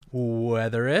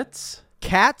Whether it's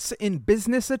Cats in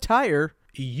business attire,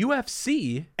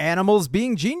 UFC animals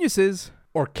being geniuses,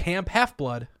 or Camp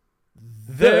Half-Blood,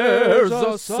 there's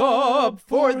a sub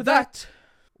for that.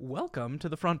 Welcome to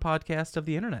the Front Podcast of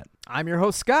the Internet. I'm your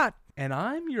host, Scott. And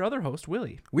I'm your other host,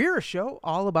 Willie. We're a show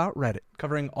all about Reddit,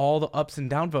 covering all the ups and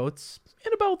down votes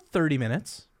in about 30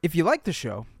 minutes. If you like the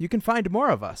show, you can find more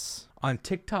of us on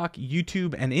TikTok,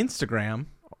 YouTube, and Instagram.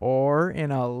 Or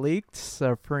in a leaked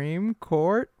Supreme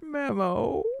Court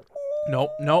memo.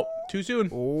 Nope. Too soon.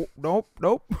 Oh, nope.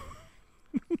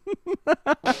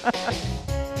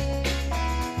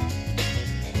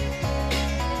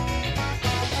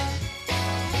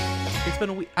 It's been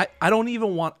a week. I don't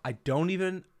want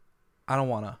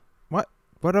to. What?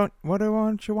 What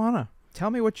don't you wanna? Tell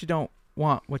me what you don't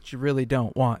want, what you really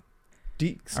don't want.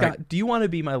 Scott, do you want to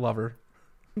be my lover?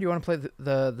 Do you want to play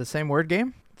the same word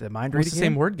game? The mind reading What's the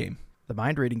game? same word game? The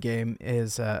mind reading game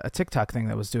is a TikTok thing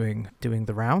that was doing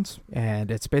the rounds, and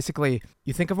it's basically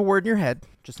you think of a word in your head,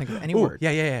 just think of any word.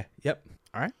 Yeah. Yep.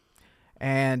 All right.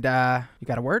 And you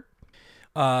got a word?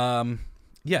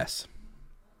 Yes.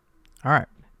 All right.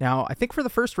 Now, I think for the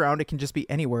first round, it can just be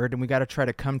any word, and we got to try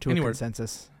to come to a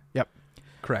consensus. Yep.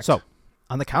 Correct. So,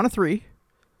 on the count of 3,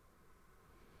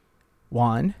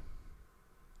 1,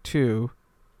 2,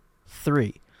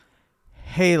 3.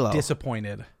 Halo.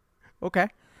 Disappointed. Okay.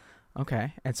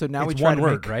 And so now it's we try one to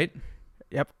word, right?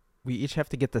 Yep. We each have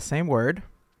to get the same word.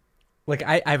 Like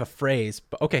I have a phrase,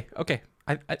 but okay.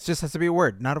 It just has to be a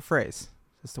word, not a phrase.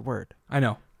 Just a word. I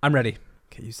know. I'm ready.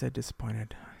 Okay, you said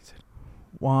disappointed. I said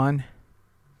 1,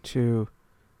 2,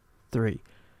 3.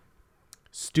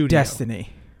 Studio.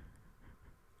 Destiny.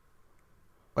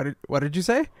 What did you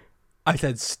say? I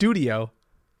said studio.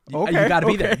 Okay. You got to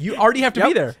be there. You already have to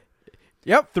be there.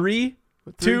 Yep. 3,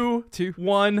 2,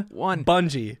 1.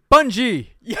 Bungie. Bungie.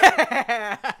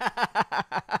 Yeah.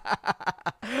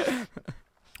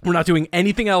 We're not doing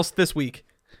anything else this week.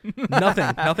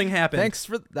 Nothing happened.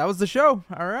 That was the show.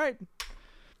 All right.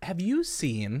 Have you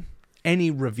seen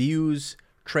any reviews,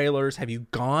 trailers? Have you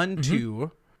gone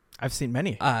to I've seen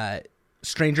many.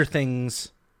 Stranger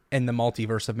Things and the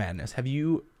Multiverse of Madness?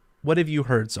 What have you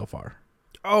heard so far?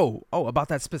 Oh, about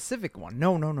that specific one.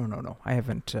 No. I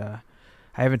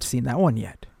haven't seen that one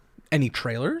yet. Any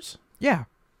trailers? Yeah.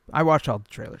 I watched all the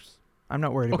trailers. I'm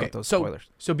not worried about those spoilers.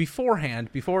 So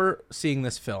before seeing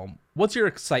this film, what's your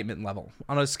excitement level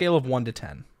on a scale of 1 to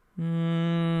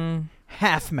 10?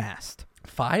 Half-mast.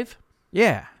 5?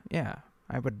 Yeah.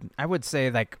 I would say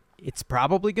like it's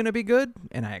probably going to be good,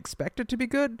 and I expect it to be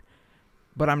good,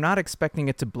 but I'm not expecting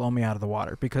it to blow me out of the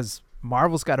water because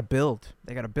Marvel's got to build.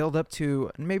 They got to build up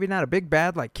to maybe not a big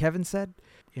bad like Kevin said,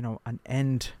 an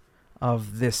end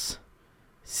of this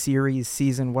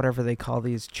season, whatever they call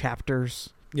these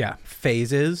chapters. Yeah,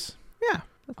 phases. Yeah.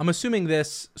 I'm assuming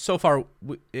this, so far,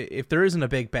 if there isn't a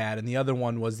big bad, and the other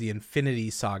one was the Infinity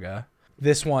Saga,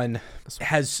 this one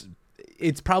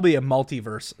it's probably a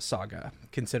multiverse saga,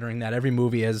 considering that every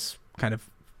movie has kind of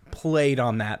played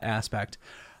on that aspect.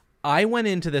 I went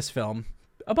into this film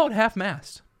about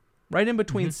half-mast, right in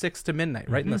between 6 to midnight,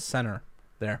 right in the center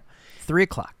there. 3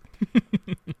 o'clock.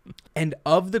 And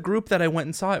of the group that I went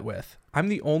and saw it with, I'm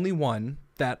the only one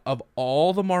that, of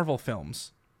all the Marvel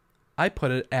films, I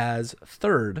put it as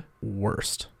 3rd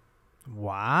worst.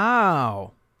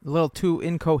 Wow. A little too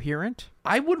incoherent?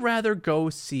 I would rather go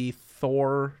see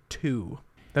Thor 2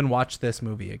 than watch this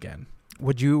movie again.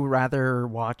 Would you rather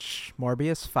watch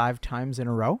Morbius 5 times in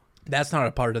a row? That's not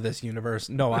a part of this universe.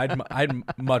 No, I'd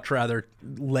much rather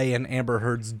lay in Amber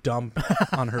Heard's dump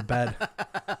on her bed.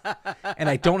 And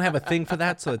I don't have a thing for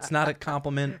that, so it's not a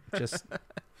compliment. Just...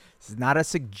 This is not a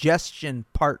suggestion,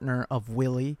 partner of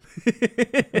Willie.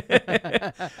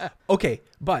 Okay,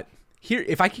 but here,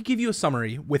 if I could give you a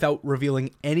summary without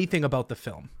revealing anything about the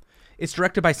film. It's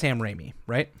directed by Sam Raimi,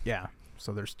 right? Yeah.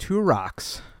 So there's 2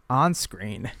 rocks on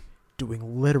screen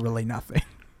doing literally nothing.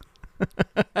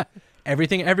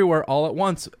 Everything Everywhere All at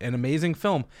Once, an amazing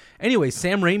film. Anyway,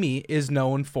 Sam Raimi is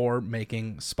known for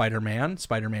making Spider-Man,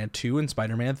 Spider-Man 2, and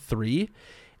Spider-Man 3.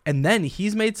 And then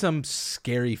he's made some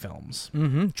scary films.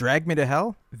 Drag Me to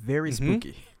Hell, very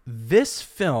spooky. This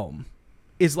film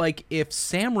is like if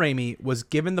Sam Raimi was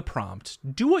given the prompt,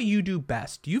 do what you do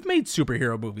best. You've made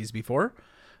superhero movies before.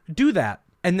 Do that.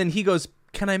 And then he goes,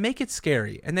 can I make it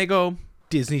scary? And they go,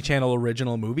 Disney Channel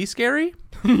original movie scary?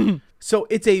 So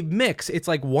it's a mix. It's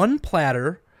like one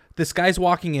platter. This guy's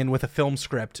walking in with a film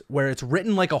script where it's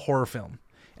written like a horror film.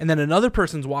 And then another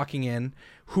person's walking in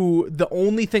who the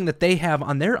only thing that they have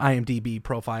on their IMDb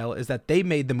profile is that they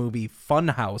made the movie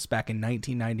Funhouse back in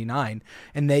 1999.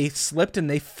 And they slipped and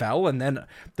they fell. And then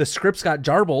the scripts got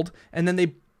jarbled. And then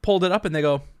they pulled it up and they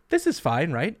go, this is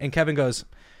fine, right? And Kevin goes,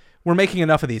 we're making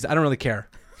enough of these. I don't really care.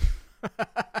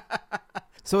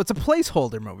 So it's a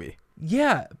placeholder movie.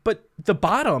 Yeah, but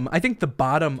I think the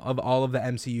bottom of all of the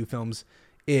MCU films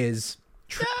is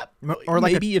Or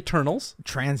like maybe Eternals.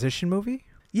 Transition movie?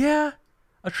 Yeah,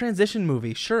 a transition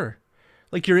movie, sure.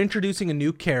 Like you're introducing a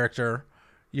new character,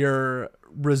 you're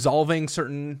resolving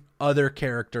certain other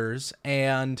characters,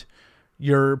 and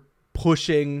you're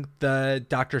pushing the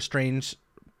Doctor Strange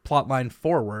plotline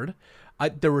forward.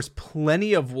 There was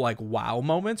plenty of like wow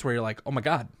moments where you're like, oh my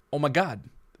god.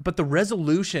 But the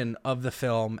resolution of the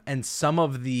film and some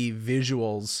of the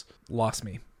visuals lost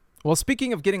me. Well,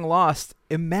 speaking of getting lost,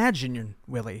 imagine,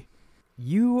 Willie,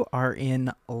 you are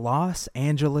in Los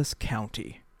Angeles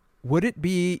County. Would it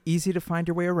be easy to find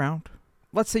your way around?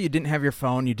 Let's say you didn't have your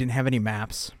phone, you didn't have any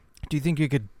maps. Do you think you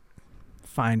could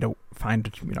find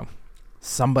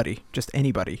somebody, just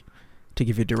anybody, to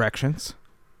give you directions?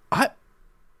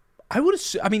 I would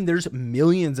assume, I mean, there's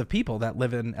millions of people that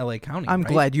live in LA County. I'm right?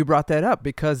 glad you brought that up,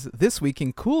 because this week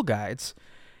in Cool Guides,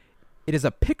 it is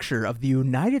a picture of the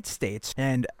United States,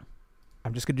 and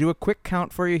I'm just going to do a quick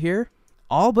count for you here.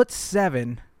 All but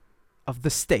 7 of the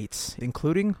states,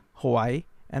 including Hawaii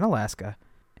and Alaska,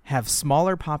 have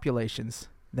smaller populations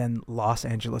than Los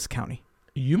Angeles County.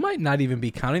 You might not even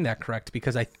be counting that correct,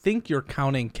 because I think you're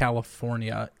counting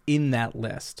California in that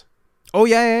list. Oh,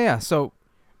 yeah. So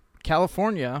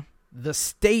California, the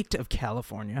state of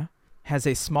California, has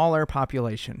a smaller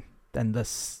population than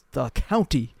the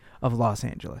county of Los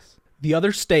Angeles. The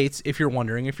other states, if you're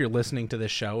wondering, if you're listening to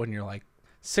this show and you're like,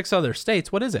 6 other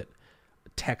states, what is it?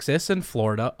 Texas and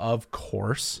Florida, of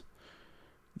course.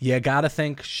 You got to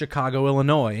think Chicago,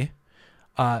 Illinois.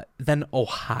 Then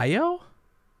Ohio?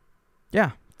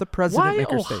 Yeah, the president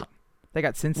maker Ohio? state. They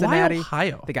got Cincinnati. Why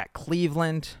Ohio? They got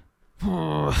Cleveland.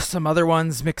 Some other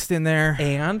ones mixed in there.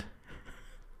 And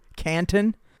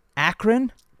Canton,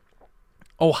 Akron.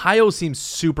 Ohio seems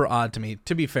super odd to me,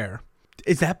 to be fair.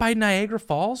 Is that by Niagara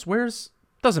Falls?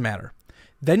 Doesn't matter.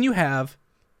 Then you have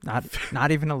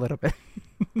Not even a little bit.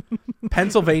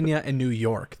 Pennsylvania and New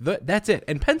York. That's it.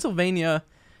 And Pennsylvania,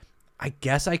 I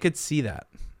guess I could see that.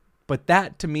 But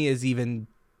that to me is even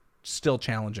still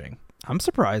challenging. I'm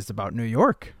surprised about New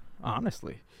York,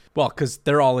 honestly. Well, because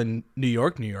they're all in New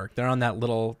York. They're on that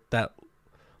little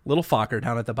fucker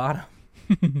down at the bottom.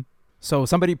 So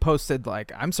somebody posted,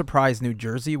 like, I'm surprised New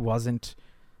Jersey wasn't,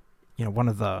 one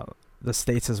of the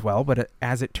states as well. But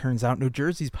as it turns out, New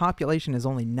Jersey's population is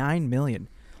only 9 million.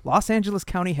 Los Angeles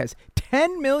County has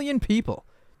 10 million people.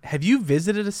 Have you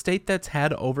visited a state that's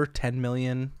had over 10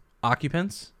 million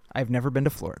occupants? I've never been to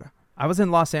Florida. I was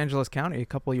in Los Angeles County a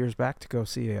couple of years back to go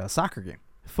see a soccer game.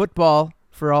 Football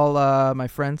for all my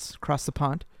friends across the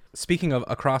pond. Speaking of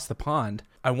across the pond,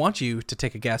 I want you to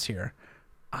take a guess here.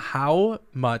 How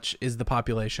much is the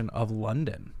population of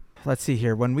London? Let's see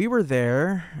here. When we were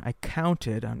there, I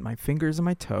counted on my fingers and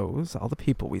my toes all the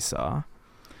people we saw.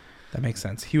 That makes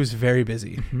sense. He was very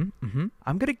busy. Mm-hmm.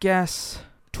 I'm going to guess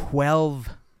 12.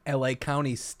 LA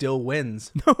County still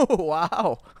wins. Oh,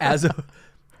 wow. As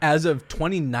of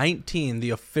 2019, the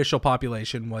official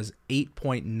population was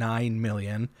 8.9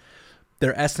 million.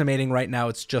 They're estimating right now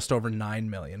it's just over 9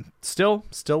 million. Still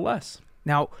less.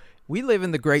 Now, we live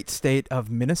in the great state of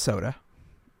Minnesota,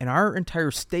 and our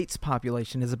entire state's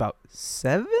population is about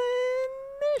 7-ish.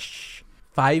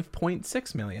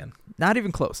 5.6 million. Not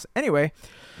even close. Anyway.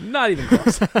 Not even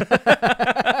close.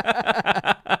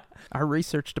 Our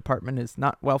research department is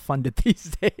not well funded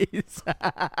these days.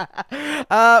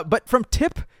 But from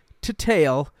tip to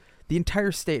tail, the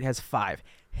entire state has 5.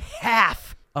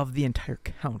 Half of the entire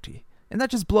county. And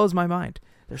that just blows my mind.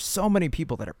 There's so many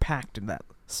people that are packed in that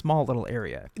small little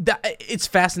area. It's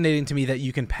fascinating to me that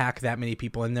you can pack that many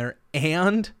people in there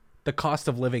and the cost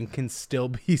of living can still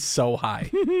be so high.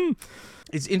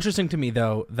 It's interesting to me,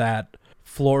 though, that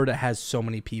Florida has so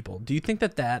many people. Do you think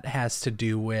that has to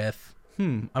do with,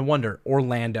 I wonder,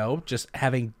 Orlando just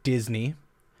having Disney?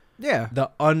 Yeah.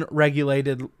 The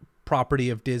unregulated property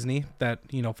of Disney that,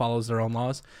 follows their own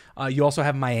laws. You also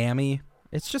have Miami.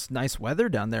 It's just nice weather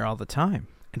down there all the time.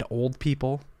 And old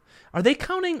people. Are they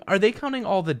counting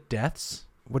all the deaths?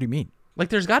 What do you mean? Like,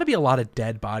 there's got to be a lot of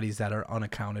dead bodies that are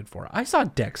unaccounted for. I saw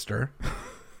Dexter.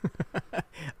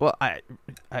 Well, I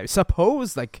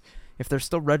suppose, like, if they're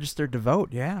still registered to vote,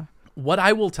 yeah. What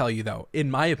I will tell you, though,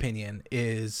 in my opinion,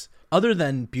 is other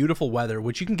than beautiful weather,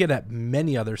 which you can get at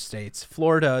many other states,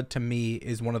 Florida, to me,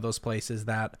 is one of those places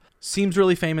that seems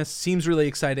really famous, seems really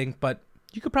exciting, but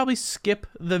you could probably skip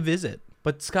the visit.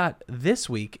 But, Scott, this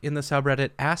week in the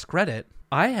subreddit Ask Reddit,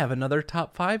 I have another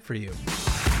top 5 for you.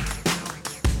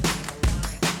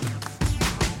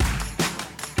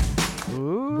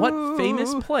 What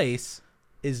famous place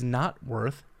is not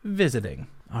worth visiting?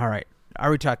 All right.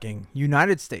 Are we talking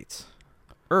United States,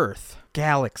 Earth,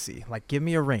 galaxy? Like, give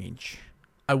me a range.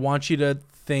 I want you to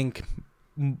think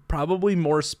probably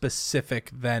more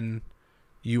specific than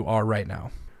you are right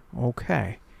now.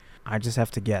 Okay. I just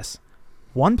have to guess.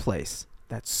 One place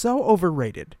that's so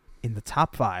overrated in the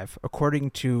top 5,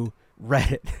 according to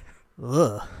Reddit.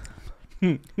 Ugh.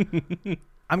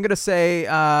 I'm going to say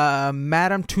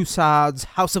Madame Tussauds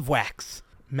House of Wax.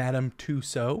 Madame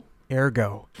Tussauds?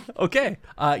 Ergo. Okay.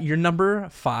 Your number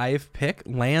 5 pick,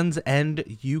 Land's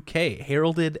End, UK,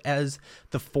 heralded as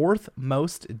the 4th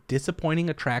most disappointing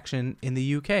attraction in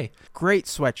the UK. Great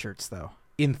sweatshirts, though.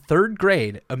 In 3rd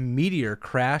grade, a meteor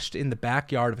crashed in the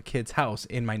backyard of a kid's house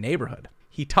in my neighborhood.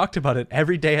 He talked about it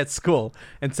every day at school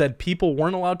and said people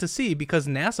weren't allowed to see because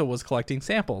NASA was collecting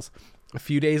samples. A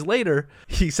few days later,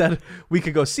 he said we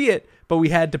could go see it, but we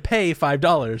had to pay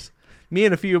 $5. Me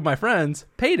and a few of my friends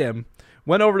paid him.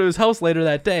 Went over to his house later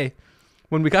that day.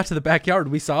 When we got to the backyard,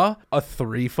 we saw a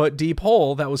 3-foot deep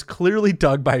hole that was clearly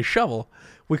dug by a shovel.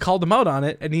 We called him out on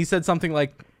it, and he said something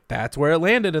like, "That's where it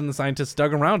landed," and the scientists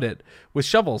dug around it with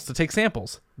shovels to take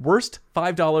samples. Worst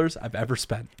 $5 I've ever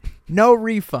spent. No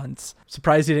refunds.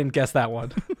 Surprised you didn't guess that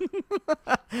one.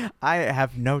 I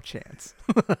have no chance.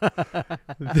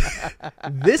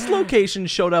 This location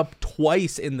showed up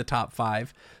twice in the top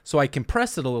 5, so I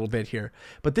compressed it a little bit here.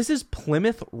 But this is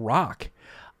Plymouth Rock.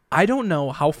 I don't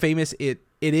know how famous it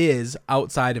is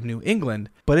outside of New England,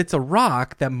 but it's a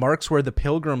rock that marks where the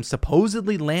Pilgrims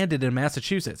supposedly landed in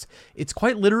Massachusetts. It's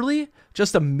quite literally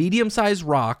just a medium-sized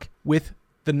rock with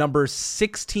the number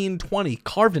 1620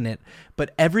 carved in it,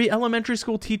 but every elementary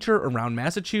school teacher around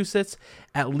Massachusetts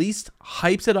at least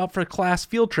hypes it up for a class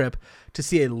field trip to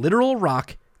see a literal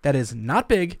rock that is not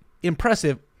big,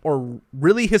 impressive, or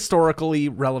really historically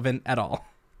relevant at all.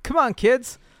 Come on,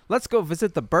 kids. Let's go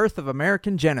visit the birth of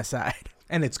American genocide.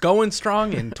 And it's going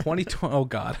strong in 2020. Oh,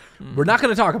 God. We're not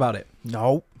going to talk about it.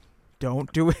 No,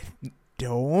 don't do it.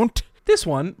 Don't. This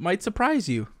one might surprise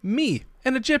you. Me,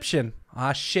 an Egyptian.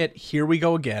 Ah, shit. Here we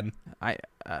go again. I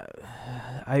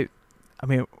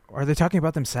mean, are they talking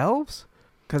about themselves?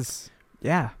 Because,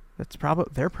 yeah,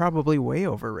 they're probably way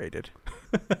overrated.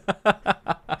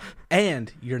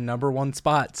 And your number 1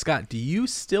 spot. Scott, do you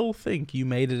still think you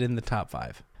made it in the top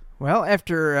 5? Well,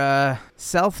 after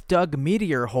self-dug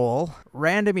meteor hole,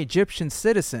 random Egyptian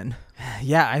citizen,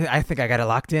 yeah, I think I got it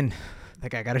locked in. I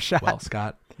think I got a shot. Well,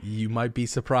 Scott, you might be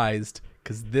surprised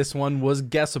because this one was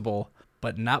guessable,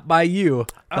 but not by you.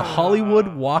 The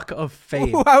Hollywood Walk of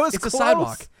Fame. Ooh, I was it's close. a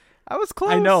sidewalk. I was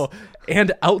close. I know.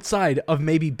 And outside of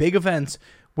maybe big events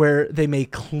where they may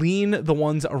clean the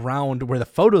ones around where the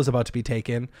photo's about to be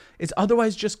taken, it's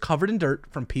otherwise just covered in dirt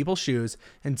from people's shoes,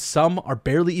 and some are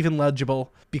barely even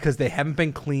legible because they haven't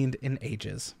been cleaned in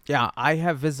ages. Yeah, I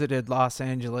have visited Los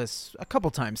Angeles a couple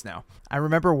times now. I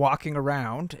remember walking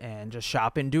around and just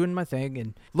shopping, doing my thing,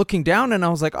 and looking down, and I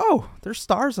was like, oh, there's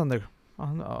stars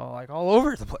like all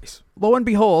over the place. Lo and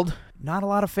behold, not a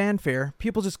lot of fanfare.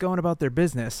 People just going about their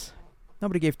business.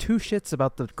 Nobody gave 2 shits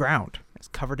about the ground. It's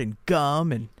covered in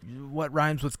gum and what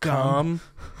rhymes with gum.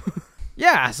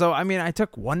 Yeah, so I mean, I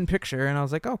took one picture and I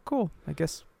was like, oh, cool. I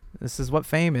guess this is what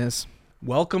fame is.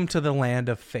 Welcome to the land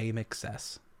of fame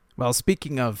excess. Well,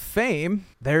 speaking of fame,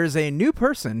 there's a new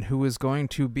person who is going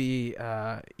to be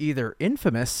either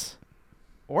infamous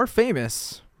or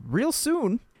famous real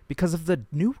soon because of the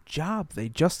new job they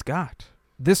just got.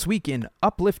 This week in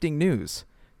uplifting news,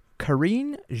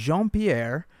 Karine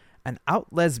Jean-Pierre, an out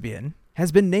lesbian,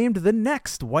 has been named the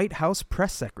next White House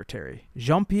press secretary.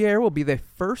 Jean-Pierre will be the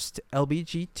first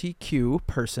LGBTQ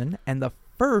person and the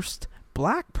first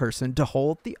black person to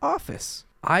hold the office.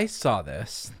 I saw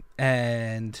this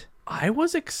and I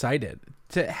was excited.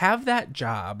 To have that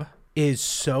job is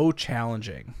so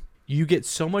challenging. You get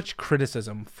so much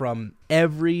criticism from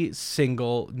every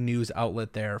single news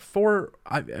outlet there for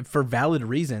valid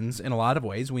reasons. In a lot of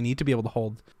ways, we need to be able to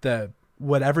hold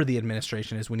whatever the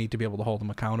administration is, we need to be able to hold them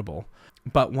accountable.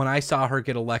 But when I saw her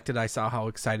get elected, I saw how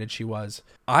excited she was.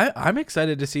 I'm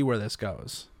excited to see where this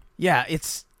goes. Yeah,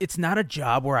 it's not a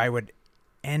job where I would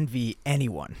envy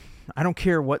anyone. I don't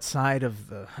care what side of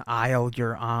the aisle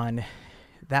you're on.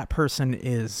 That person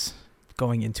is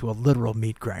going into a literal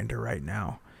meat grinder right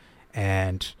now.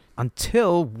 And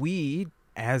until we,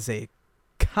 as a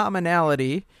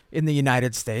commonality in the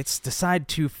United States, decide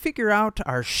to figure out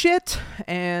our shit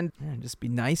and just be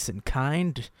nice and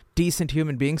kind, decent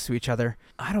human beings to each other,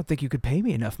 I don't think you could pay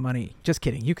me enough money. Just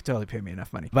kidding. You could totally pay me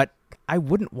enough money. But I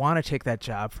wouldn't want to take that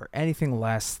job for anything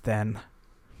less than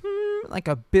like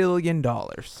 $1 billion.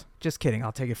 Just kidding.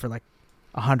 I'll take it for like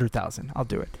 100,000. I'll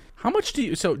do it. How much do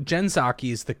you? So Jen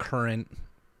Psaki is the current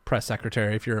press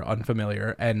secretary, if you're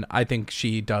unfamiliar, and I think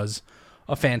she does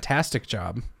a fantastic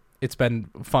job. It's been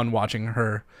fun watching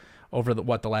her over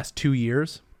the last 2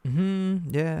 years.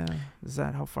 Yeah. Is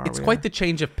that how far? It's quite the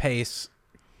change of pace,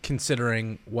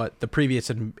 considering what the previous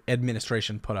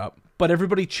administration put up. But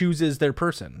everybody chooses their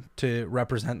person to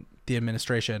represent the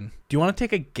administration. Do you want to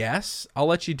take a guess? I'll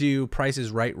let you do Price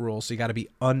is Right rules, so you got to be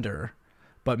under,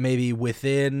 but maybe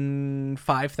within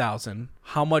 5,000.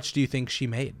 How much do you think she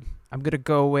made? I'm gonna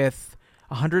go with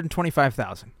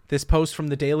 125,000. This post from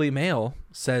the Daily Mail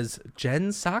says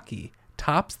Jen Psaki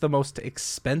tops the most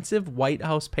expensive White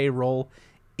House payroll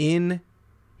in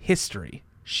history.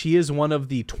 She is one of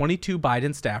the 22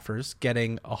 Biden staffers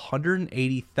getting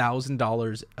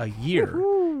 $180,000 a year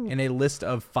in a list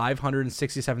of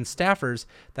 567 staffers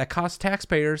that cost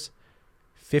taxpayers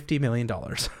 $50 million.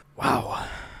 Wow.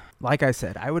 Like I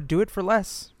said, I would do it for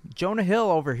less. Jonah Hill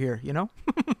over here, you know?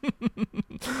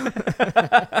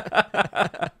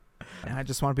 And I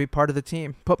just want to be part of the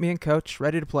team. Put me in, coach,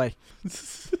 ready to play. In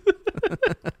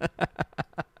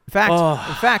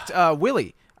fact,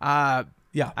 Willie, I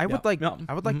would like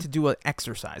to do an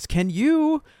exercise. Can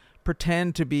you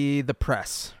pretend to be the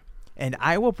press? And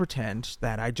I will pretend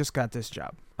that I just got this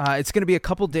job. It's going to be a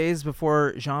couple days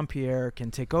before Jean-Pierre can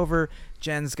take over.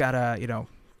 Jen's got to,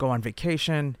 go on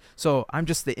vacation. So I'm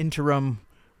just the interim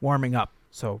warming up.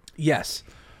 So yes.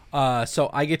 So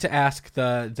I get to ask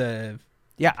the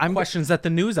questions that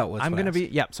the news outlets. I'm gonna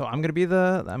be So I'm gonna be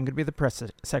the press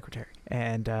secretary,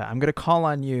 and I'm gonna call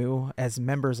on you as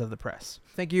members of the press.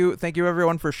 Thank you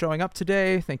everyone for showing up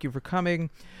today. Thank you for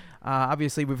coming.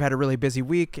 Obviously, we've had a really busy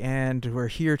week, and we're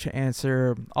here to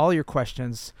answer all your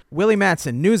questions. Willie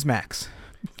Mattson, Newsmax.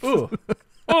 Ooh.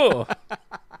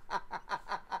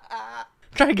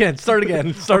 Try again. Start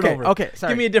again. Start over. Okay.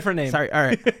 Sorry. Give me a different name. Sorry. All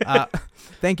right.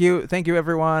 Thank you,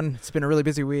 everyone. It's been a really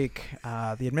busy week.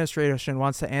 The administration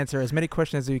wants to answer as many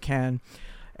questions as you can.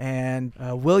 And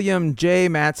William J.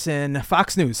 Mattson,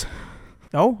 Fox News.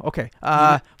 Oh, okay.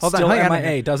 Hold Still on. Hang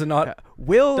MIA. on. Does it not?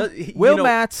 Will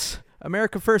Matz,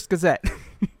 America First Gazette.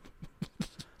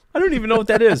 I don't even know what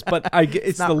that is, but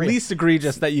it's the real. least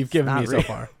egregious that you've given me so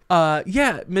far.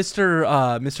 Mr.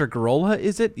 Garola,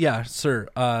 is it? Yeah, sir.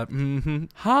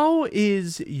 How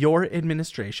is your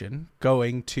administration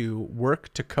going to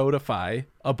work to codify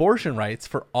abortion rights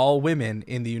for all women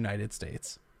in the United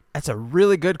States? That's a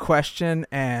really good question,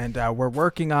 and we're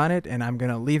working on it, and I'm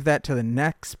going to leave that to the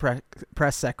next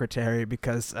press secretary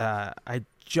because I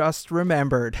just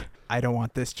remembered I don't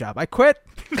want this job. I quit.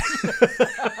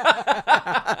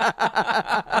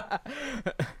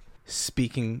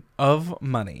 Speaking of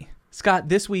money, Scott,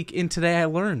 this week in Today I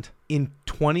Learned, in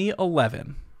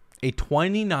 2011, a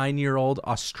 29-year-old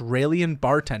Australian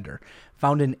bartender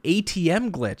found an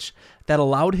ATM glitch that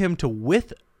allowed him to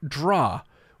withdraw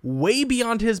way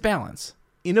beyond his balance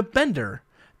in a bender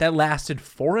that lasted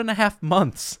 4.5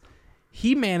 months.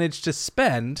 He managed to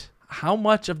spend how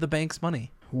much of the bank's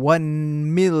money? $1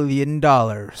 million.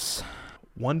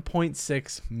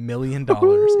 $1.6 million in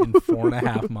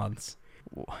 4.5 months.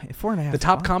 4.5 The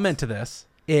top months? comment to this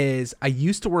is, I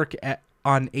used to work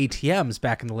on ATMs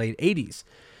back in the late 80s.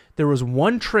 There was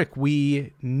one trick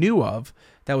we knew of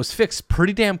that was fixed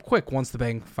pretty damn quick once the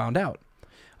bank found out.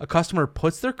 A customer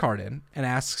puts their card in and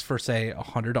asks for, say,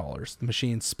 $100. The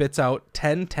machine spits out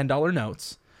 10 $10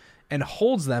 notes and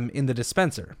holds them in the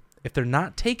dispenser. If they're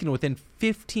not taken within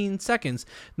 15 seconds,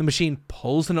 the machine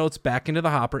pulls the notes back into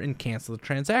the hopper and cancels the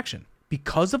transaction.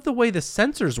 Because of the way the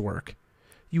sensors work,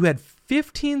 you had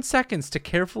 15 seconds to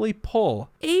carefully pull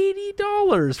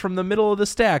 $80 from the middle of the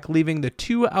stack, leaving the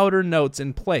 2 outer notes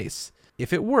in place.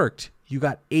 If it worked, you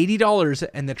got $80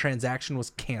 and the transaction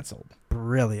was canceled.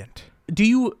 Brilliant. Do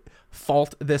you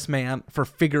fault this man for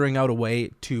figuring out a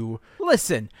way to...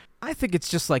 Listen, I think it's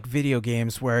just like video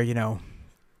games where,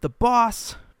 the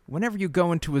boss, whenever you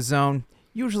go into a zone,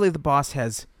 usually the boss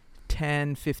has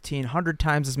 10, 15, 100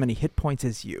 times as many hit points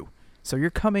as you. So you're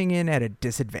coming in at a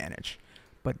disadvantage.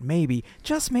 But maybe,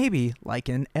 just maybe, like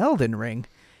in Elden Ring,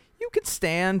 you could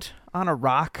stand on a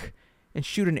rock and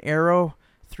shoot an arrow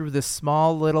through this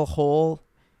small little hole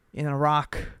in a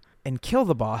rock and kill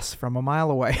the boss from a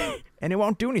mile away. And it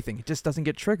won't do anything. It just doesn't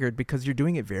get triggered because you're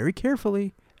doing it very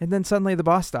carefully. And then suddenly the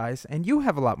boss dies and you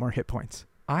have a lot more hit points.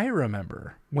 I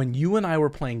remember when you and I were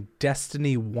playing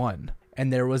Destiny 1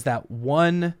 and there was that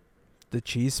one... The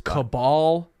cheese spot.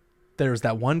 Cabal. There was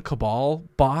that one Cabal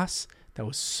boss that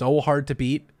was so hard to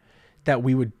beat that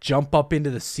we would jump up into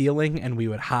the ceiling and we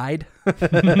would hide.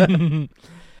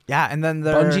 Yeah, and then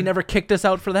Bungie never kicked us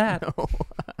out for that. No.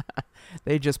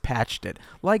 They just patched it,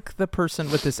 like the person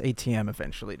with this ATM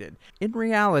eventually did. In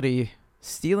reality,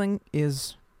 stealing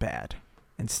is bad,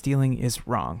 and stealing is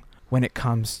wrong when it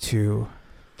comes to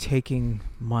taking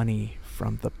money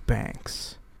from the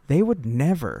banks. They would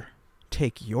never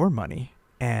take your money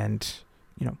and,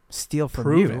 steal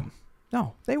from you. Proven.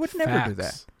 No, they would never do that.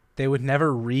 Facts. They would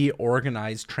never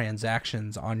reorganize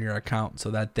transactions on your account so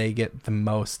that they get the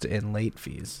most in late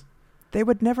fees. They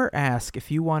would never ask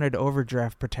if you wanted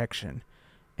overdraft protection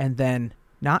and then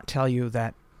not tell you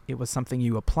that it was something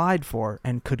you applied for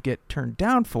and could get turned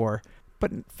down for,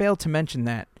 but fail to mention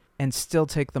that and still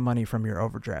take the money from your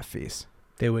overdraft fees.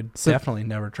 They would definitely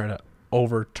never try to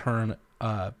overturn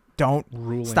Don't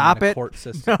ruling stop in a it. court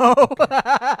system. No.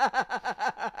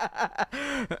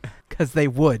 Because they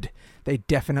would. They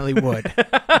definitely would.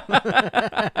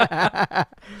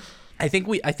 I think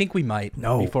we might.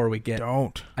 No, before we get.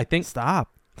 Don't. I think Stop.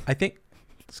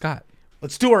 Scott.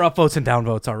 Let's do our upvotes and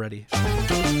downvotes already.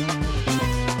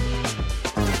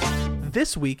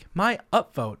 This week, my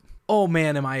upvote. Oh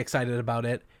man, am I excited about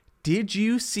it! Did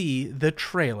you see the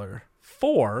trailer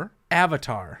for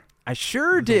Avatar? I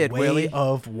sure did, Way Willie.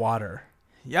 of Water.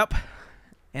 Yep.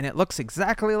 And it looks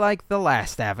exactly like the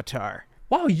last Avatar.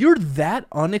 Wow, you're that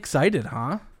unexcited,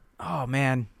 huh? Oh,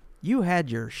 man. You had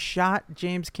your shot,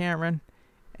 James Cameron,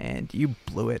 and you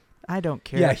blew it. I don't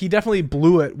care. Yeah, he definitely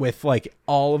blew it with like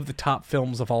all of the top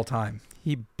films of all time.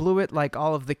 He blew it like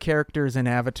all of the characters in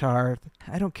Avatar.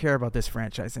 I don't care about this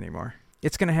franchise anymore.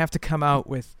 It's going to have to come out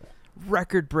with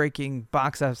record-breaking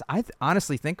box office. I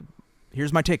honestly think,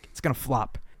 here's my take, it's going to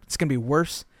flop. It's going to be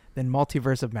worse than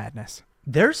Multiverse of Madness.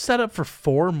 They're set up for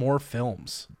 4 more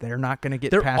films. They're not going to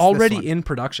get They're past already this one. in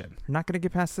production. They're not going to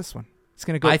get past this one. It's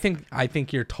going to go. I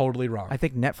think you're totally wrong. I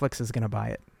think Netflix is going to buy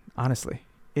it. Honestly,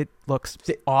 it looks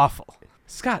awful.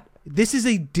 Scott, this is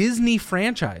a Disney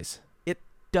franchise. It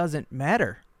doesn't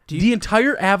matter. The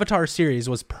entire Avatar series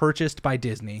was purchased by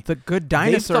Disney. The Good They've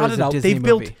Dinosaur thought is it a out. Disney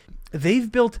movie.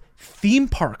 They've built theme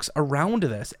parks around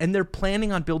this, and they're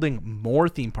planning on building more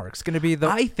theme parks. It's going to be the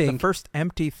think first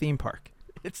empty theme park.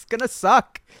 It's going to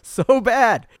suck so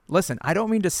bad. Listen, I don't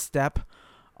mean to step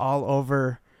all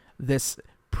over this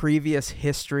previous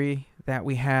history that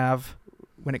we have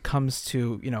when it comes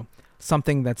to,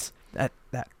 something that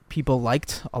people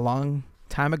liked a long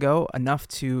time ago enough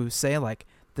to say, like,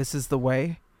 this is the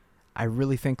way. I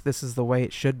really think this is the way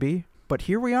it should be. But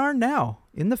here we are now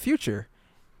in the future.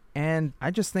 And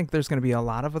I just think there's going to be a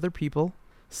lot of other people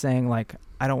saying, like,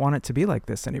 I don't want it to be like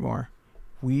this anymore.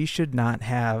 We should not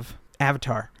have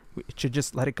Avatar. We should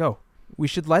just let it go. We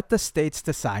should let the states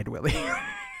decide, Willie.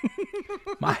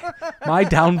 my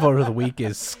downvote of the week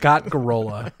is Scott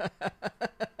Garola.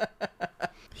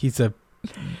 He's a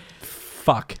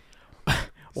fuck.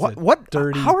 What?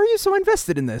 Dirty. How are you so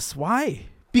invested in this? Why?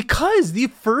 Because the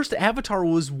first Avatar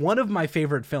was one of my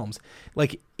favorite films.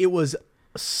 Like, it was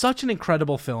such an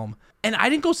incredible film. And I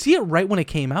didn't go see it right when it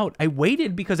came out. I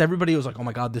waited because everybody was like, oh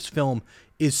my God, this film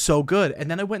is so good. And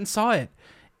then I went and saw it.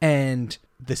 And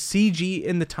the CG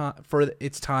in the time for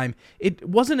its time, it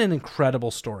wasn't an incredible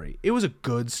story. It was a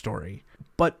good story.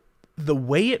 But the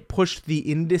way it pushed the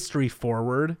industry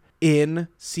forward in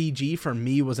CG for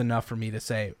me was enough for me to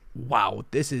say, wow,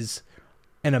 this is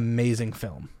an amazing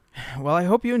film. Well, I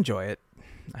hope you enjoy it.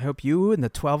 I hope you and the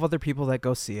 12 other people that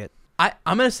go see it.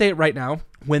 I'm going to say it right now.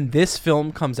 When this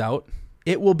film comes out,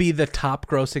 it will be the top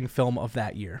grossing film of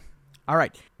that year. All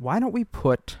right. Why don't we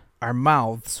put our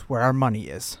mouths where our money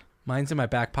is? Mine's in my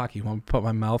back pocket. You want me to put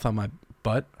my mouth on my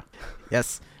butt?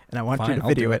 Yes. And I want Fine, you to I'll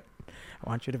video do it. I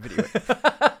want you to video it.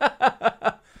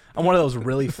 I'm one of those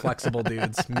really flexible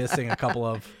dudes missing a couple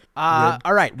of All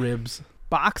right. ribs.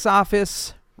 Box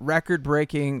office,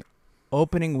 record-breaking,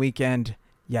 opening weekend,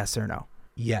 yes or no?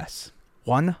 Yes.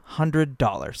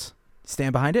 $100.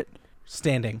 Stand behind it?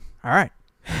 Standing. All right.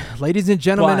 Ladies and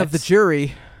gentlemen of the But-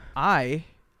 jury, I,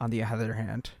 on the other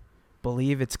hand,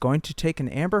 believe it's going to take an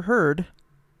Amber Heard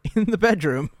in the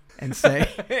bedroom and say...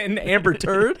 An Amber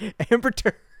Turd? Amber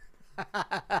Turd.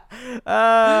 It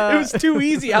was too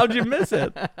easy. How'd you miss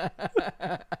it?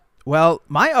 Well,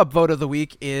 my upvote of the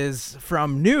week is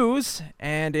from news,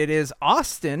 and it is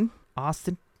Austin,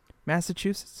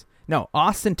 Massachusetts? No,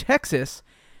 Austin, Texas,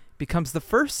 becomes the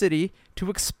first city to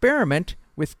experiment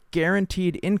with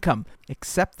guaranteed income,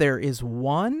 except there is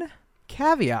one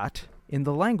caveat in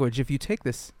the language if you take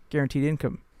this guaranteed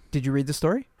income. Did you read the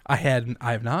story? I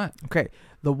have not. Okay.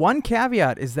 The one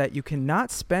caveat is that you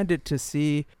cannot spend it to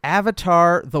see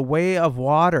Avatar: The Way of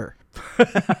Water.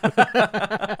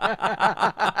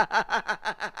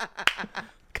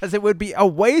 Because it would be a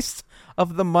waste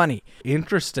of the money.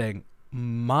 Interesting.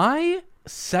 My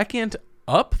second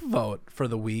upvote for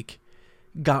the week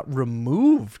got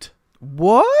removed.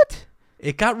 What?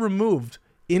 It got removed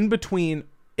in between.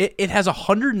 It has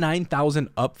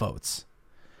 109,000 upvotes.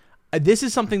 This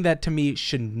is something that to me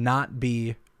should not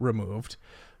be removed.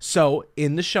 So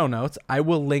in the show notes, I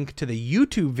will link to the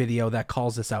YouTube video that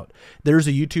calls this out. There's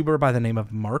a YouTuber by the name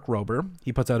of Mark Rober.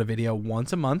 He puts out a video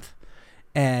once a month,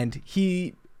 and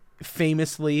he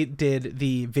famously did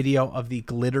the video of the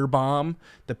glitter bomb,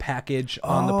 the package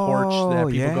on the porch that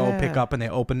people go pick up and they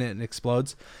open it and it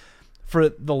explodes. For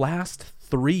the last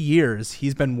 3 years,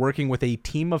 he's been working with a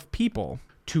team of people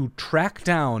to track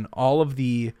down all of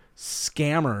the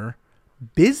scammer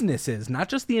businesses, not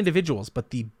just the individuals, but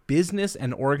the business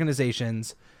and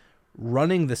organizations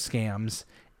running the scams,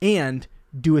 and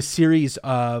do a series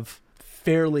of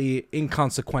fairly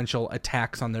inconsequential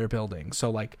attacks on their building. So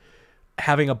like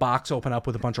having a box open up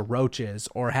with a bunch of roaches,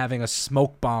 or having a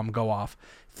smoke bomb go off,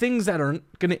 things that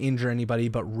aren't going to injure anybody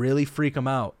but really freak them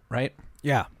out, right?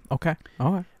 Yeah. Okay.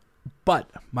 All right. But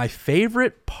my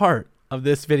favorite part of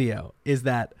this video is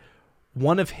that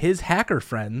one of his hacker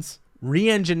friends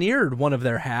re-engineered one of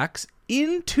their hacks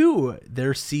into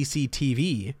their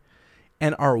CCTV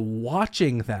and are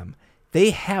watching them.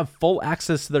 They have full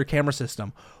access to their camera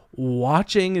system,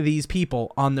 watching these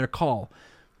people on their call.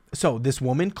 So this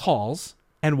woman calls,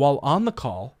 and while on the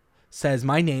call says,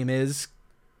 "My name is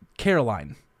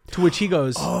Caroline," to which he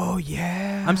goes, "Oh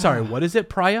yeah, I'm sorry, what is it,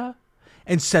 Priya?"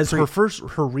 And says her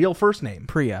real first name,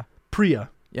 Priya.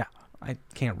 Yeah, I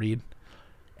can't read.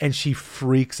 And she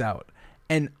freaks out.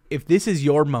 And if this is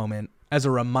your moment, as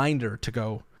a reminder to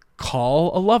go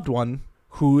call a loved one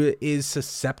who is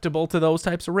susceptible to those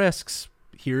types of risks,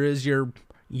 here is your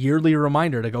yearly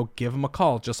reminder to go give them a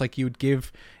call, just like you would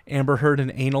give Amber Heard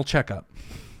an anal checkup.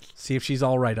 See if she's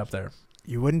all right up there.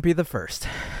 You wouldn't be the first.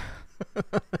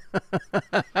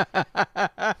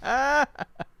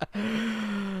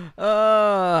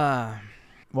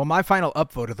 Well, my final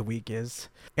upvote of the week is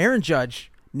Aaron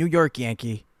Judge, New York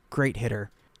Yankee, great hitter,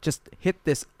 just hit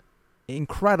this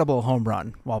incredible home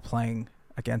run while playing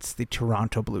against the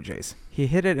Toronto Blue Jays. He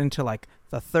hit it into like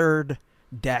the third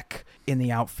deck in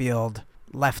the outfield,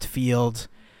 left field,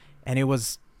 and it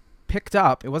was picked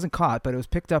up. It wasn't caught, but it was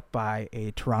picked up by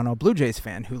a Toronto Blue Jays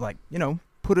fan who, like, you know,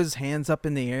 put his hands up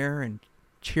in the air and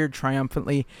cheered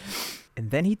triumphantly.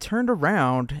 And then he turned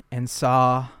around and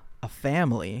saw a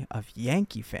family of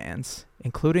Yankee fans,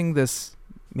 including this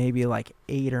maybe like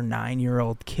 8 or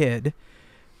 9-year-old kid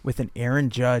with an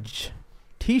Aaron Judge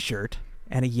t-shirt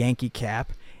and a Yankee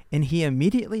cap, and he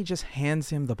immediately just hands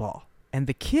him the ball. And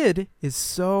the kid is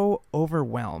so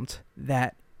overwhelmed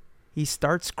that he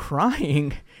starts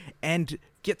crying and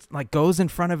goes in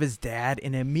front of his dad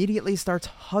and immediately starts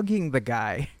hugging the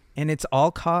guy. And it's all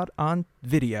caught on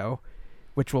video,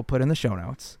 which we'll put in the show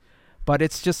notes. But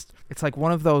it's like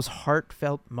one of those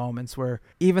heartfelt moments where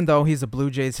even though he's a Blue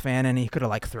Jays fan and he could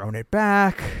have like thrown it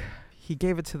back, he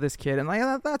gave it to this kid, and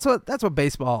like that's what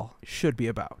baseball should be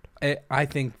about. I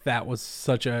think that was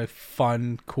such a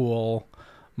fun, cool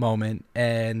moment,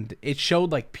 and it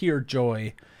showed like pure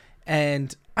joy.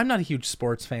 And I'm not a huge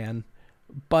sports fan,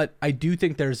 but I do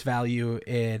think there's value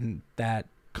in that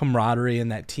camaraderie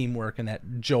and that teamwork and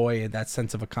that joy and that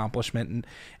sense of accomplishment.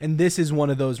 And this is one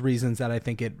of those reasons that I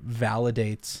think it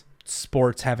validates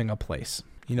sports having a place.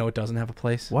 You know, it doesn't have a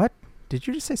place. What? Did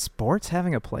you just say sports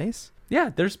having a place? Yeah,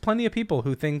 there's plenty of people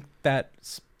who think that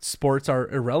sports are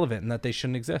irrelevant and that they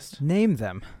shouldn't exist. Name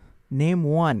them. Name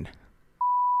one.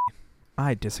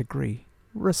 I disagree.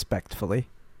 Respectfully.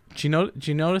 Do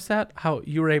you notice that? How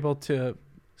you were able to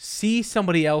see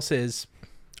somebody else's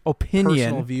opinion,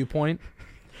 personal viewpoint?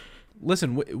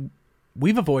 Listen,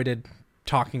 we've avoided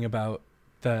talking about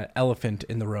the elephant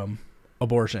in the room,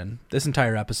 abortion, this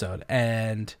entire episode.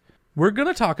 And we're going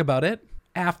to talk about it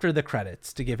after the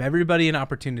credits to give everybody an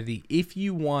opportunity. If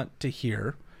you want to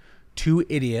hear two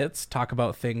idiots talk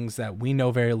about things that we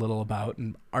know very little about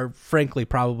and are frankly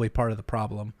probably part of the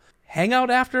problem, hang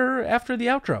out after the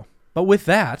outro. But with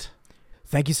that,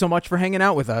 thank you so much for hanging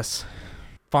out with us.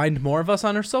 Find more of us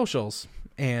on our socials,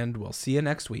 and we'll see you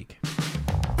next week.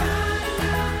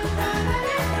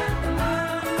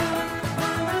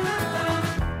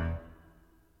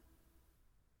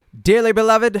 Dearly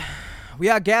beloved, we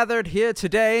are gathered here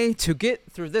today to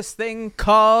get through this thing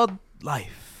called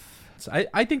life. So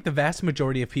I think the vast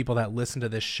majority of people that listen to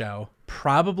this show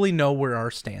probably know where our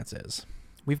stance is.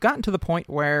 We've gotten to the point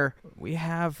where we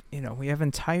have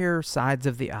entire sides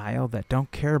of the aisle that don't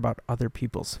care about other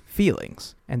people's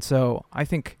feelings. And so I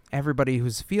think everybody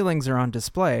whose feelings are on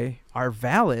display are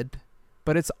valid,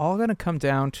 But it's all going to come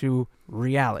down to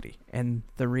reality. And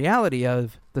the reality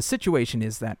of the situation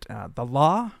is that the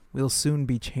law will soon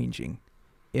be changing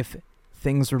if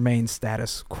things remain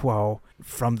status quo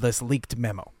from this leaked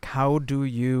memo. How do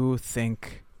you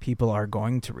think people are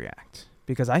going to react?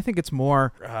 Because I think it's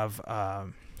more of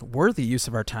worthy use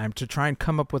of our time to try and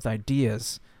come up with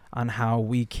ideas on how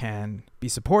we can be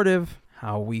supportive,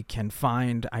 how we can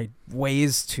find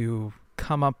ways to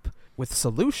come up with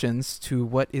solutions to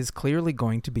what is clearly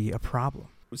going to be a problem.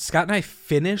 Scott and I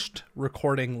finished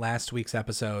recording last week's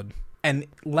episode, and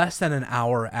less than an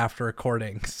hour after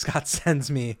recording, Scott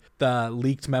sends me the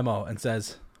leaked memo and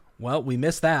says, well, we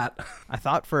missed that. I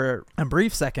thought for a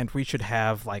brief second we should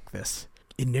have like this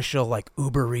initial like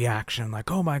uber reaction, like,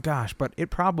 oh my gosh, but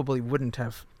it probably wouldn't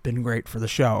have been great for the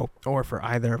show or for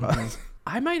either of us.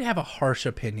 I might have a harsh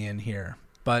opinion here,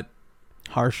 but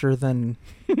harsher than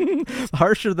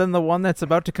the one that's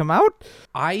about to come out?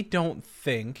 I don't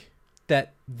think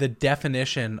that the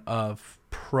definition of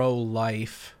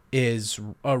pro-life is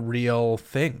a real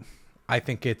thing. I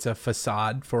think it's a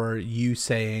facade for you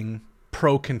saying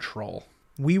pro-control.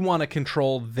 We want to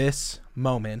control this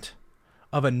moment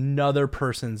of another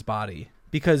person's body.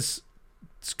 Because,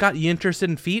 Scott, you interested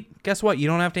in feet? Guess what? You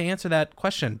don't have to answer that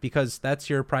question because that's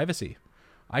your privacy.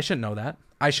 I shouldn't know that.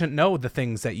 I shouldn't know the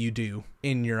things that you do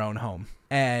in your own home.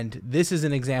 And this is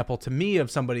an example to me of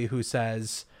somebody who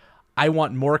says, I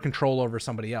want more control over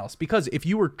somebody else. Because if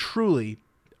you were truly,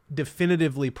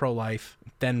 definitively pro-life,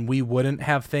 then we wouldn't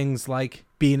have things like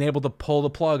being able to pull the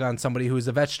plug on somebody who is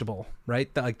a vegetable,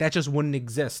 right? That just wouldn't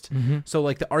exist. Mm-hmm. So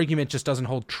like the argument just doesn't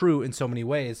hold true in so many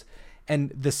ways.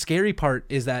 And the scary part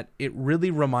is that it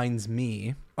really reminds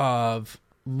me of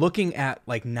looking at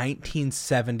like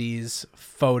 1970s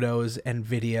photos and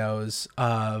videos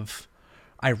of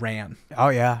Iran. Oh,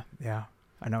 yeah. Yeah.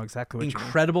 I know exactly what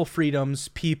Incredible freedoms,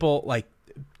 people, like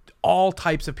all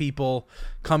types of people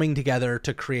coming together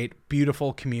to create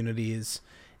beautiful communities.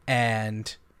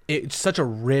 And it's such a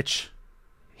rich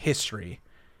history.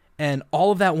 And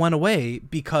all of that went away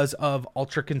because of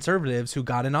ultra conservatives who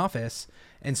got in office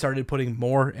and started putting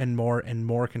more and more and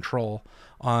more control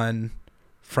on,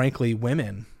 frankly,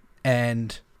 women.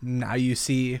 And now you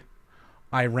see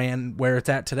Iran where it's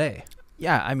at today.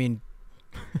 Yeah, I mean,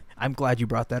 I'm glad you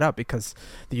brought that up because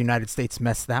the United States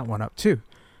messed that one up too,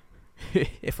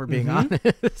 if we're being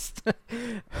honest.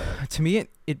 To me,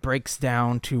 it breaks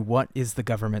down to what is the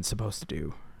government supposed to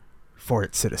do for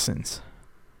its citizens?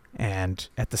 And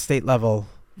at the state level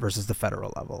versus the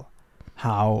federal level,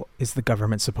 how is the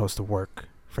government supposed to work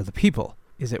for the people?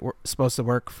 Is it supposed to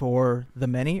work for the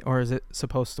many or is it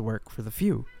supposed to work for the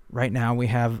few? Right now we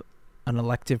have an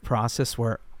elective process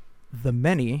where the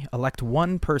many elect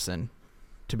one person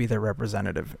to be their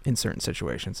representative in certain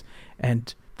situations.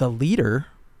 And the leader,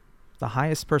 the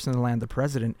highest person in the land, the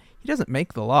president, he doesn't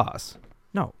make the laws.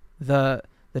 No, the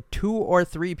 2 or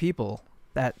 3 people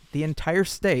that the entire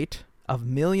state of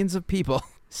millions of people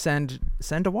send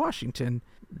to Washington,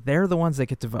 they're the ones that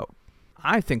get to vote.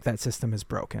 I think that system is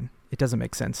broken. It doesn't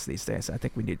make sense these days. I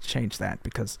think we need to change that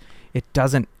because it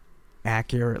doesn't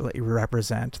accurately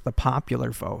represent the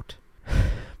popular vote.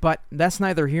 But that's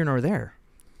neither here nor there.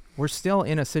 We're still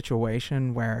in a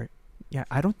situation where,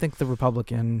 I don't think the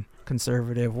Republican,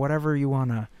 conservative, whatever you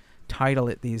want to title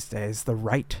it these days, the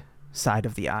right side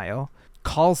of the aisle,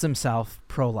 calls himself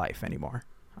pro-life anymore.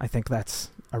 I think that's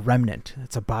a remnant.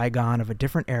 It's a bygone of a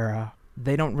different era.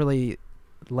 They don't really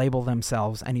label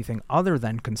themselves anything other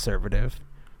than conservative,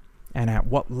 and at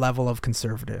what level of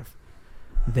conservative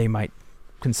they might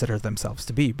consider themselves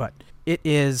to be. But it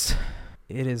is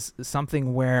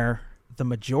something where the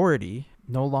majority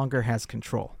no longer has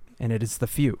control, and it is the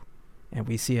few. And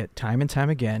we see it time and time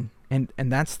again. And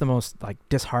that's the most like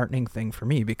disheartening thing for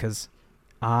me because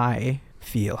I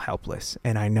feel helpless,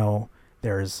 and I know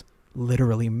there's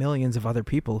literally millions of other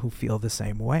people who feel the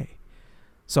same way.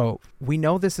 So we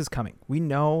know this is coming. We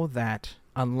know that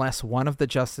unless one of the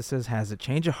justices has a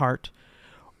change of heart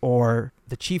or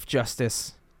the chief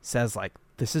justice says like,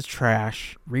 this is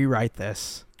trash, rewrite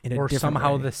this in a different way. Or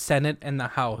somehow the Senate and the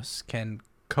House can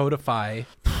codify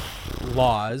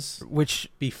laws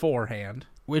beforehand.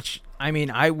 Which, I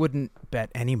mean, I wouldn't bet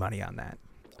any money on that.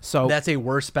 So that's a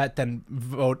worse bet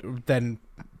than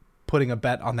putting a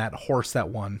bet on that horse that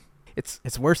won.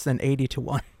 It's worse than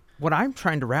 80-1. What I'm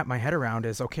trying to wrap my head around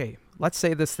is, okay, let's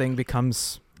say this thing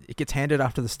it gets handed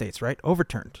off to the states, right?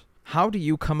 Overturned. How do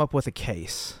you come up with a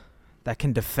case that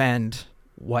can defend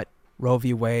what Roe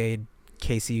v. Wade,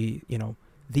 Casey,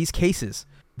 these cases,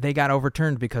 they got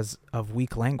overturned because of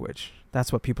weak language.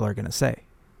 That's what people are going to say.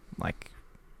 Like,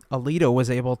 Alito was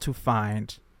able to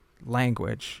find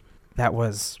language that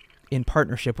was in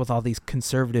partnership with all these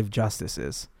conservative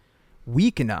justices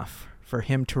weak enough for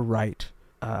him to write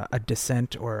a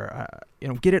dissent or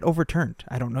get it overturned.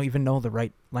 I don't even know the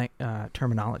right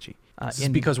terminology. This is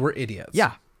because we're idiots.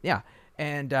 Yeah.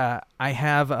 And I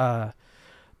have a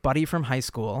buddy from high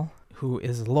school who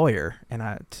is a lawyer,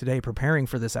 and today preparing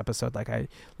for this episode, like I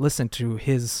listened to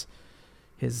his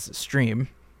stream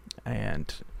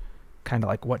and kind of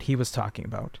like what he was talking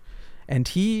about, and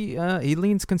he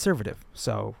leans conservative.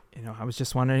 So I was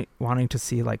just wanting to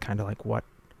see like kind of like what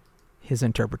his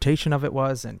interpretation of it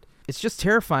was, and it's just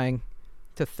terrifying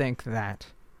to think that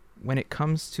when it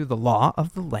comes to the law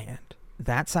of the land,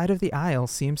 that side of the aisle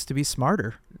seems to be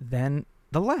smarter than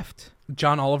the left.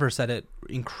 John Oliver said it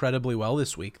incredibly well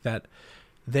this week, that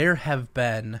there have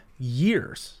been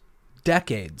years,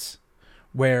 decades,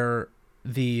 where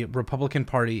the Republican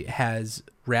Party has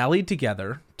rallied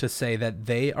together to say that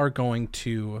they are going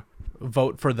to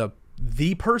vote for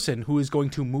the person who is going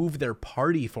to move their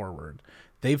party forward.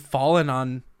 They've fallen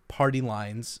on party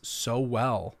lines so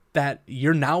well that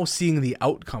you're now seeing the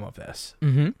outcome of this.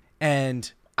 Mm-hmm.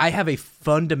 And I have a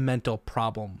fundamental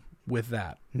problem with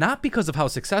that. Not because of how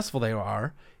successful they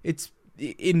are. It's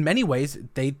in many ways,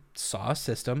 they saw a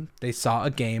system, they saw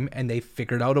a game, and they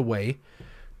figured out a way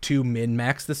to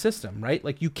min-max the system, right?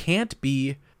 Like, you can't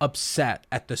be upset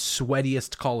at the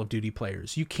sweatiest Call of Duty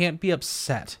players. You can't be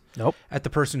upset at the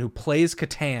person who plays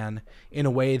Catan in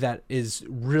a way that is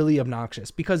really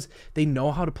obnoxious, because they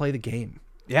know how to play the game.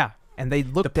 Yeah, and they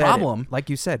looked at it, like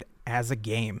you said, as a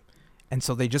game. And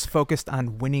so they just focused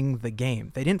on winning the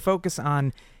game. They didn't focus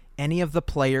on any of the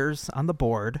players on the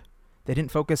board. They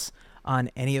didn't focus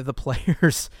on any of the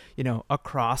players,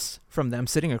 across from them,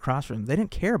 sitting across from them. They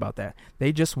didn't care about that.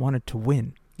 They just wanted to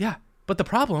win. Yeah, but the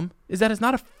problem is that it's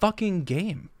not a fucking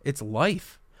game. It's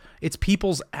life. It's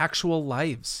people's actual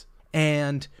lives.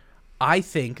 And I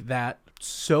think that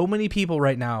so many people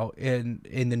right now in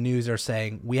the news are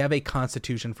saying, we have a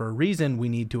constitution for a reason. We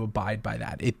need to abide by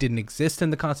that. It didn't exist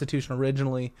in the Constitution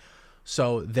originally,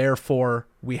 so therefore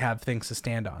we have things to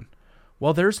stand on.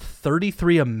 Well, there's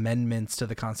 33 amendments to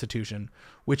the Constitution,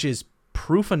 which is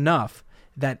proof enough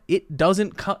that it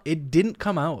didn't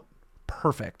come out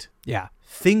perfect. Yeah.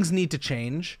 Things need to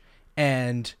change,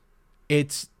 and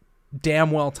it's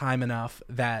damn well time enough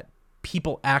that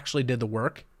people actually did the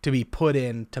work to be put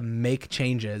in to make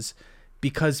changes,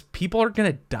 because people are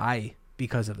going to die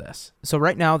because of this. So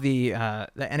right now the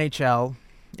NHL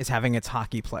is having its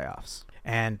hockey playoffs,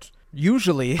 and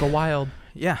usually go wild.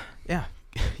 Yeah.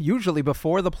 Usually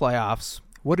before the playoffs,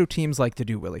 what do teams like to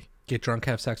do, Willie? Get drunk,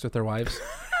 have sex with their wives.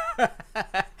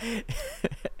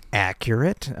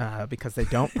 Accurate, because they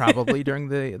don't probably during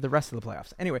the rest of the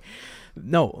playoffs. Anyway,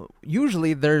 no,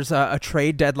 usually there's a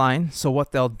trade deadline. So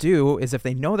what they'll do is, if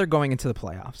they know they're going into the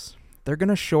playoffs, they're going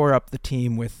to shore up the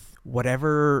team with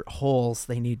whatever holes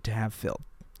they need to have filled.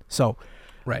 So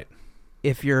right,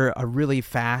 if you're a really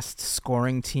fast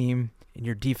scoring team and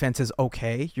your defense is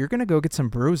okay, you're going to go get some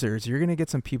bruisers. You're going to get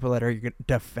some people that are going to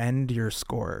defend your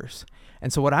scorers.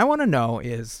 And so what I want to know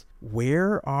is,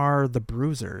 where are the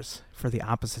bruisers for the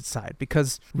opposite side?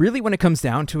 Because really, when it comes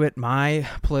down to it, my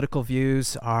political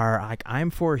views are like,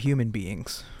 I'm for human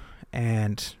beings,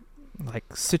 and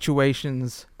like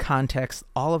situations, context,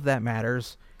 all of that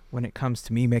matters when it comes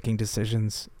to me making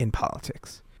decisions in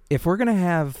politics. If we're going to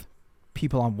have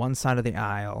people on one side of the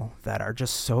aisle that are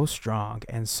just so strong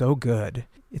and so good,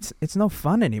 it's no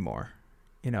fun anymore.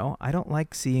 I don't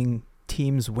like seeing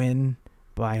teams win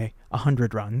by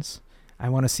 100 runs. I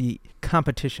want to see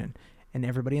competition, and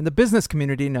everybody in the business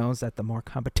community knows that the more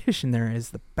competition there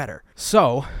is, the better.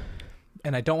 So,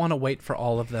 and I don't want to wait for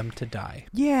all of them to die.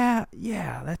 Yeah,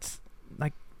 that's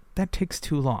like, that takes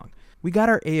too long. We got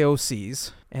our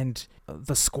AOCs and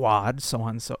the squad, so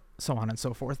on and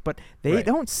so forth, but they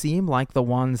don't seem like the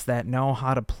ones that know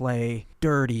how to play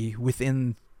dirty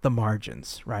within the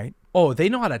margins, right? Oh, they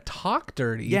know how to talk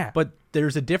dirty. Yeah. But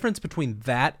there's a difference between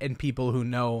that and people who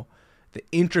know the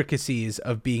intricacies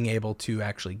of being able to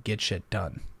actually get shit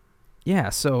done. Yeah,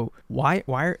 so why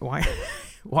why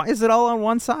is it all on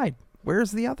one side?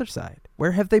 Where's the other side?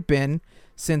 Where have they been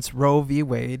since Roe v.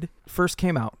 Wade first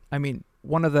came out? I mean,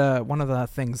 one of the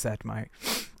things that my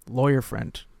lawyer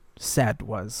friend said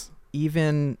was,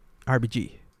 even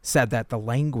RBG said that the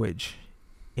language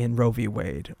in Roe v.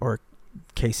 Wade, or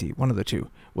Casey, one of the two,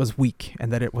 was weak,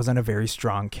 and that it wasn't a very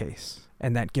strong case,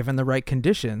 and that given the right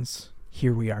conditions,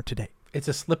 here we are today. It's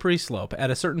a slippery slope.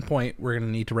 At a certain point, we're going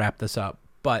to need to wrap this up,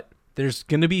 but there's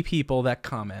going to be people that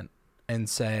comment and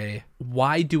say,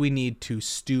 why do we need to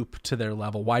stoop to their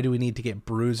level? Why do we need to get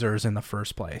bruisers in the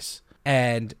first place?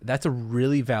 And that's a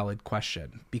really valid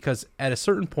question, because at a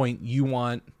certain point, you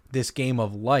want this game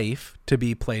of life to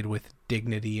be played with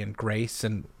dignity and grace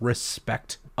and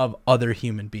respect of other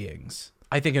human beings.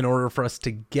 I think in order for us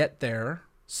to get there,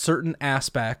 certain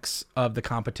aspects of the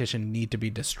competition need to be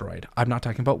destroyed. I'm not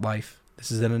talking about life.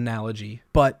 This is an analogy,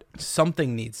 but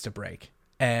something needs to break.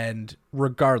 And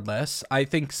regardless, I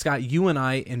think, Scott, you and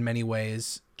I, in many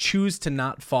ways, choose to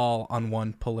not fall on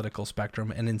one political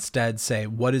spectrum and instead say,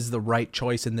 what is the right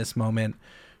choice in this moment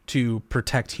to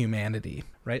protect humanity,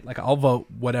 right? Like, I'll vote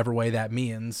whatever way that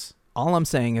means. All I'm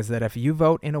saying is that if you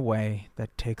vote in a way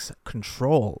that takes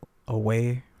control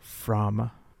away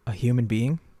from a human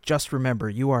being, just remember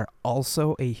you are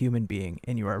also a human being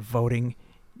and you are voting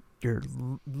your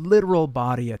literal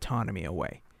body autonomy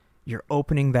away. You're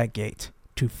opening that gate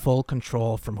to full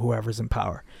control from whoever's in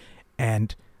power.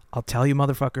 And I'll tell you,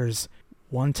 motherfuckers,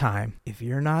 one time, if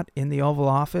you're not in the Oval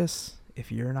Office,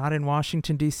 if you're not in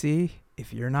Washington, D.C.,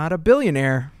 if you're not a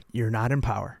billionaire, you're not in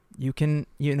power. You can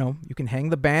hang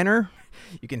the banner,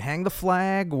 you can hang the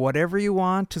flag, whatever you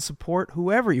want to support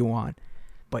whoever you want,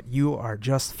 but you are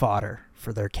just fodder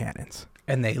for their cannons.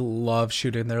 And they love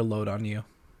shooting their load on you.